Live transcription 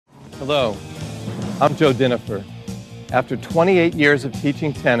Hello, I'm Joe Dinoffer. After 28 years of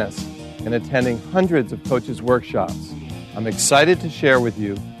teaching tennis and attending hundreds of coaches' workshops, I'm excited to share with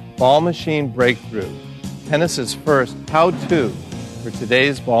you Ball Machine Breakthrough, tennis's first how-to for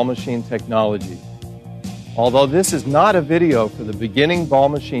today's ball machine technology. Although this is not a video for the beginning ball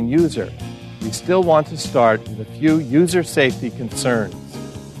machine user, we still want to start with a few user safety concerns.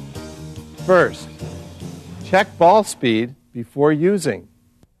 First, check ball speed before using.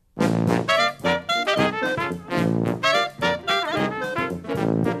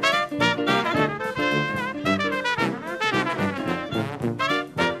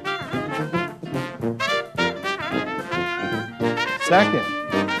 Second,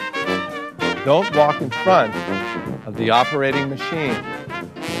 don't walk in front of the operating machine.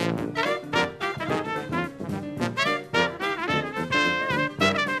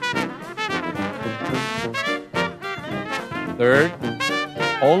 Third,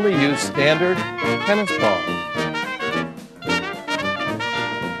 only use standard tennis balls.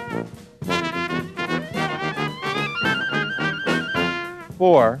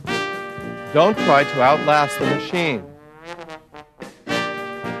 Four, don't try to outlast the machine.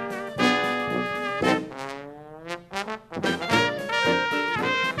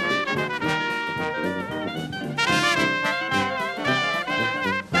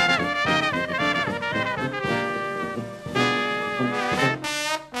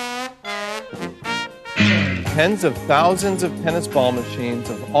 Tens of thousands of tennis ball machines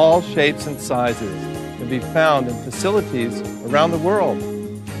of all shapes and sizes can be found in facilities around the world.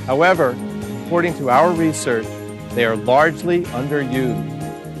 However, according to our research, they are largely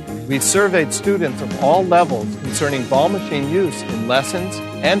underused. We surveyed students of all levels concerning ball machine use in lessons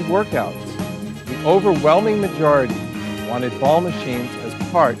and workouts. The overwhelming majority wanted ball machines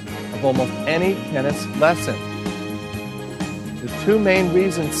as part of almost any tennis lesson. The two main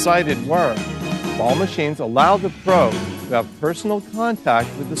reasons cited were ball machines allow the pro to have personal contact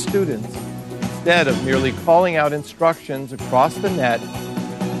with the students instead of merely calling out instructions across the net.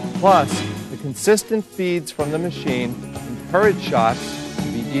 Plus, the consistent feeds from the machine encourage shots to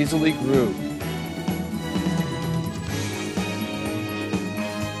be easily grooved.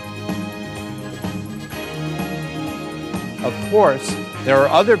 Of course, there are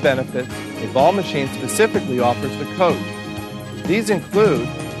other benefits a ball machine specifically offers the coach. These include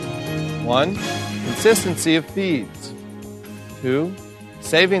 1. Consistency of feeds. 2.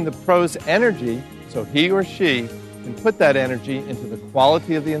 Saving the pro's energy so he or she can put that energy into the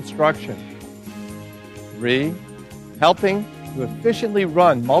quality of the instruction. 3. Helping to efficiently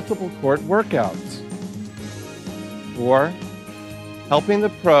run multiple court workouts. 4. Helping the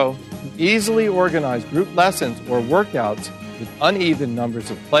pro to easily organize group lessons or workouts with uneven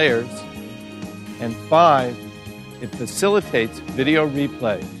numbers of players. And 5. It facilitates video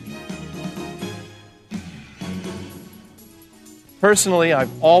replay. Personally,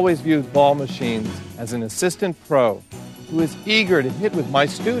 I've always viewed ball machines as an assistant pro who is eager to hit with my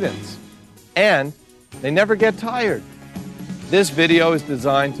students, and they never get tired. This video is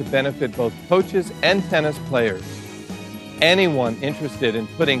designed to benefit both coaches and tennis players. Anyone interested in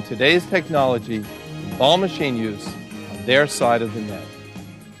putting today's technology in ball machine use on their side of the net.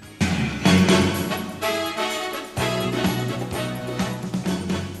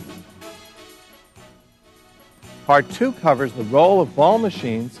 Part 2 covers the role of ball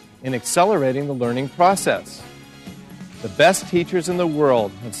machines in accelerating the learning process. The best teachers in the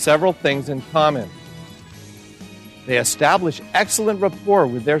world have several things in common. They establish excellent rapport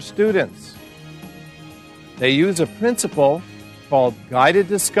with their students. They use a principle called guided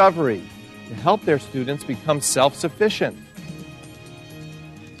discovery to help their students become self-sufficient.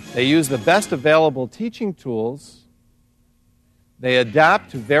 They use the best available teaching tools. They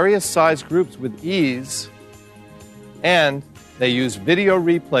adapt to various size groups with ease. And they use video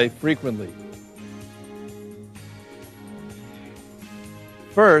replay frequently.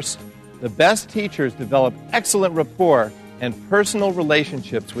 First, the best teachers develop excellent rapport and personal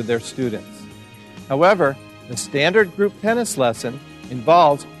relationships with their students. However, the standard group tennis lesson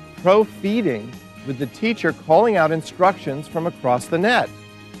involves pro feeding with the teacher calling out instructions from across the net.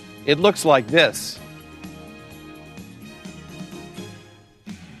 It looks like this.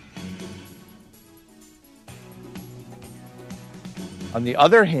 On the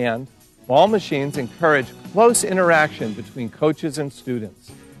other hand, ball machines encourage close interaction between coaches and students.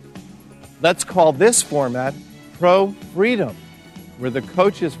 Let's call this format Pro Freedom, where the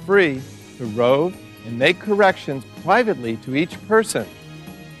coach is free to rove and make corrections privately to each person.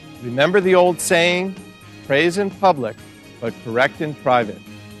 Remember the old saying, praise in public, but correct in private.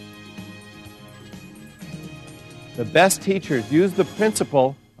 The best teachers use the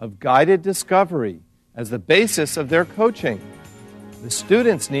principle of guided discovery as the basis of their coaching. The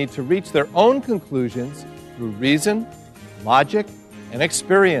students need to reach their own conclusions through reason, logic, and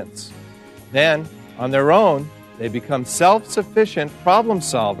experience. Then, on their own, they become self-sufficient problem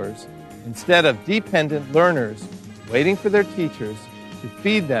solvers instead of dependent learners waiting for their teachers to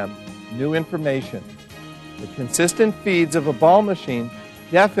feed them new information. The consistent feeds of a ball machine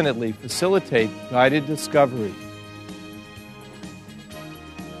definitely facilitate guided discovery.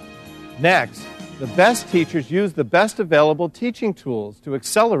 Next, the best teachers use the best available teaching tools to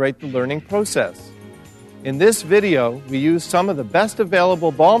accelerate the learning process. In this video, we use some of the best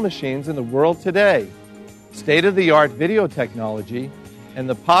available ball machines in the world today, state-of-the-art video technology, and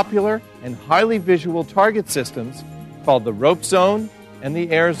the popular and highly visual target systems called the rope zone and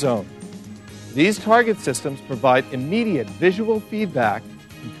the air zone. These target systems provide immediate visual feedback,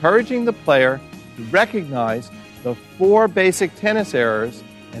 encouraging the player to recognize the 4 basic tennis errors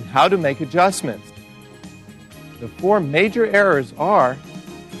and how to make adjustments. The 4 major errors are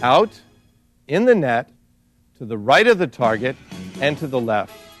out, in the net, to the right of the target, and to the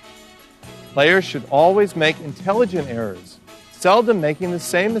left. Players should always make intelligent errors, seldom making the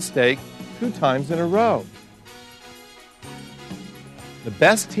same mistake 2 times in a row. The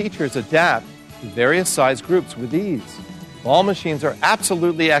best teachers adapt to various size groups with ease. Ball machines are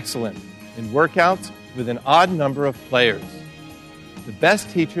absolutely excellent in workouts with an odd number of players. The best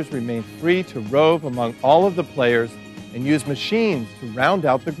teachers remain free to rove among all of the players and use machines to round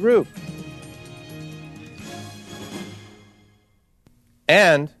out the group.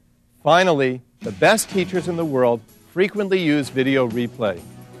 And, finally, the best teachers in the world frequently use video replay.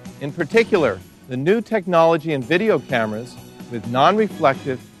 In particular, the new technology in video cameras with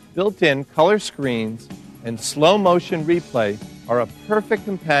non-reflective, built-in color screens and slow-motion replay are a perfect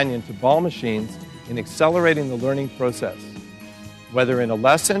companion to ball machines in accelerating the learning process. Whether in a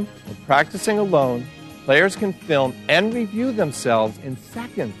lesson or practicing alone, players can film and review themselves in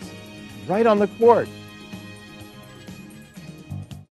seconds, right on the court.